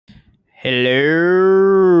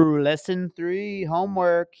Hello, lesson 3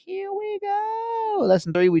 homework. Here we go.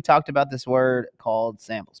 Lesson 3, we talked about this word called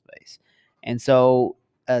sample space. And so,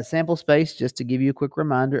 sample space, just to give you a quick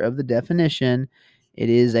reminder of the definition,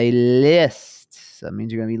 it is a list. So, that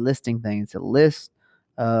means you're going to be listing things. It's a list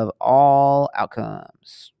of all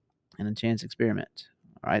outcomes in a chance experiment.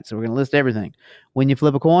 All right, so we're going to list everything. When you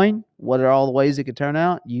flip a coin, what are all the ways it could turn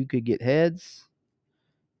out? You could get heads,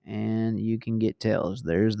 and you can get tails.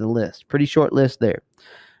 There's the list. Pretty short list there.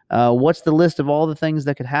 What's the list of all the things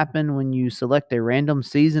that could happen when you select a random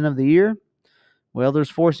season of the year? Well, there's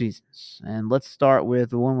 4 seasons. And let's start with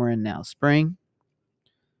the one we're in now, spring,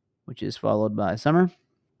 which is followed by summer.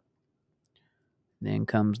 Then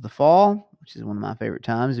comes the fall, which is one of my favorite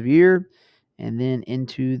times of year. And then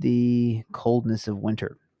into the coldness of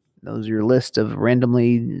winter. Those are your list of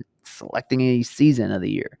randomly selecting a season of the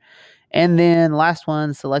year. And then last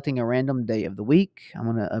one, selecting a random day of the week. I'm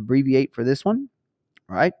going to abbreviate for this one.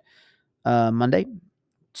 All right. Monday,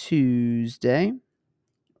 Tuesday,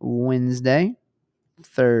 Wednesday,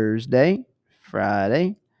 Thursday,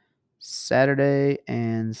 Friday, Saturday,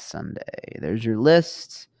 and Sunday. There's your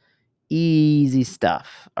list. Easy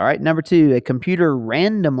stuff. All right. Number 2, a computer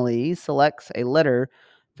randomly selects a letter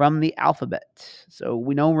from the alphabet. So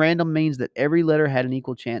we know random means that every letter had an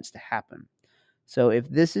equal chance to happen. So if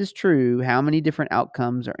this is true, how many different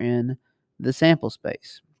outcomes are in the sample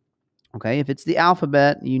space? Okay, if it's the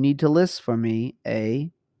alphabet, you need to list for me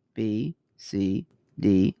A, B, C,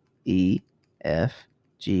 D, E, F,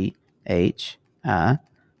 G, H, I,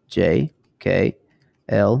 J, K,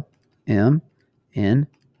 L, M, N,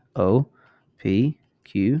 O, P,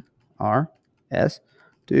 Q, R, S,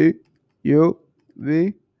 T, U,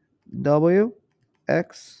 V, W,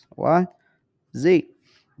 X, Y, Z.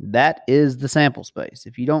 That is the sample space.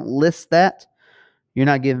 If you don't list that, you're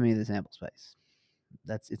not giving me the sample space.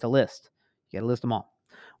 It's a list. You got to list them all.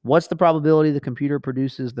 What's the probability the computer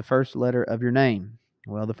produces the first letter of your name?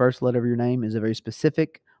 Well, the first letter of your name is a very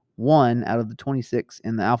specific one out of the 26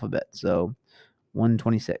 in the alphabet. So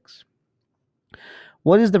 126.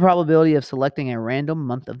 What is the probability of selecting a random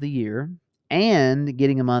month of the year and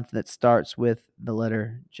getting a month that starts with the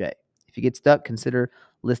letter J? If you get stuck, consider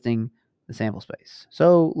listing the sample space.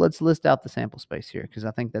 So let's list out the sample space here because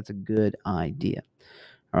I think that's a good idea.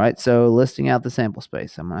 All right, so listing out the sample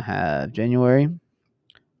space. I'm going to have January,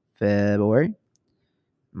 February,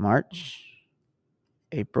 March,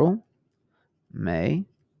 April, May,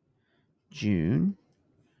 June,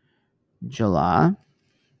 July,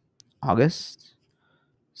 August,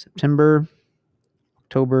 September,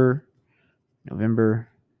 October, November,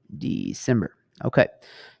 December. Okay,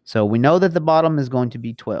 so we know that the bottom is going to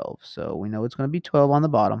be 12. So we know it's going to be 12 on the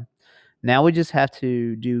bottom. Now we just have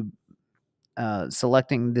to do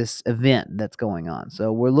selecting this event that's going on.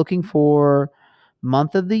 So we're looking for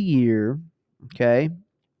month of the year. Okay,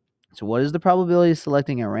 so what is the probability of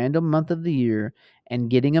selecting a random month of the year and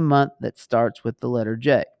getting a month that starts with the letter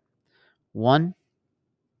J? 1,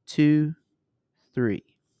 2, 3.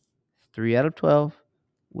 3 out of 12,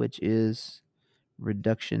 which is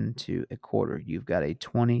reduction to a quarter. You've got a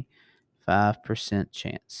 25%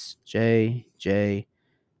 chance. J, J,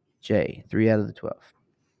 J. 3 out of the 12.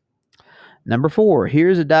 Number 4,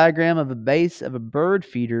 here's a diagram of a base of a bird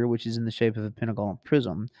feeder, which is in the shape of a pentagonal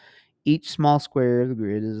prism. Each small square of the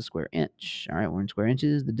grid is a square inch. All right, we're in square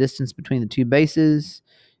inches. The distance between the two bases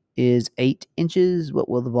is 8 inches. What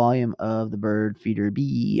will the volume of the bird feeder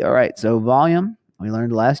be? All right, so volume, we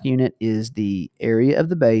learned last unit, is the area of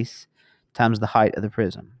the base times the height of the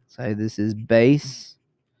prism. So this is base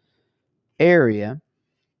area,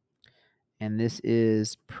 and this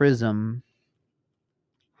is prism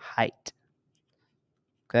height.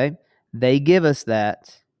 Okay, they give us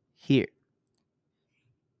that here.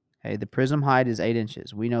 Okay, the prism height is 8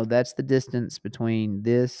 inches. We know that's the distance between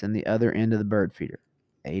this and the other end of the bird feeder.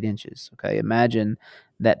 8 inches. Okay, imagine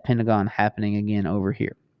that pentagon happening again over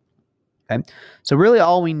here. Okay, so really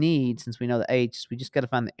all we need, since we know the H, is we just got to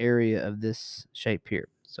find the area of this shape here.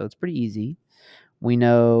 So it's pretty easy. We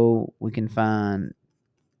know we can find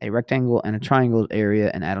a rectangle and a triangle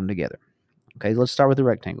area and add them together. Okay, let's start with the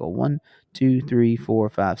rectangle. 1, 2, 3, 4,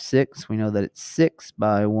 5, 6. We know that it's 6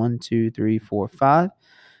 by 1, 2, 3, 4, 5.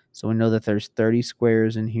 So we know that there's 30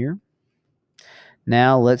 squares in here.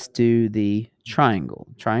 Now let's do the triangle.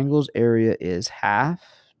 Triangle's area is half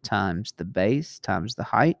times the base times the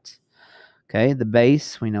height. Okay, the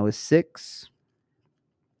base we know is 6.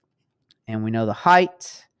 And we know the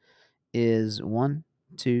height is 1,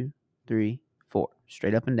 2, 3, 4.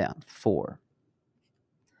 Straight up and down, 4.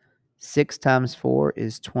 6 times 4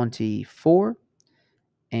 is 24.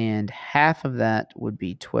 And half of that would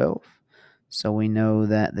be 12. So we know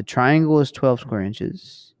that the triangle is 12 square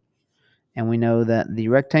inches, and we know that the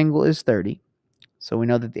rectangle is 30. So we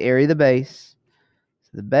know that the area of the base, so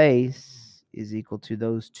the base is equal to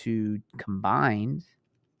those two combined,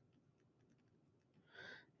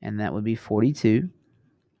 and that would be 42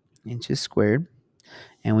 inches squared.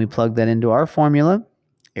 And we plug that into our formula.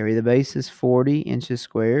 Area of the base is 40 inches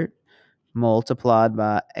squared multiplied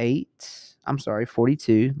by 8. I'm sorry,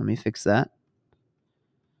 42. Let me fix that.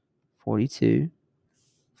 42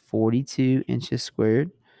 inches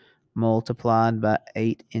squared multiplied by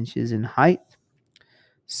 8 inches in height.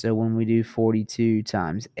 So when we do 42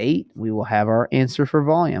 times 8, we will have our answer for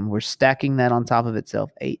volume. We're stacking that on top of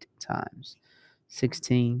itself 8 times.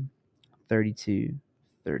 16, 32,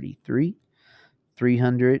 33,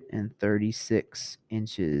 336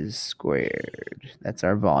 inches squared. That's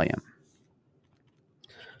our volume.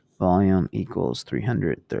 Volume equals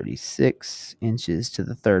 336 inches to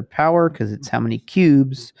the third power because it's how many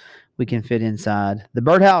cubes we can fit inside the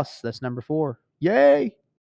birdhouse. That's number 4. Yay!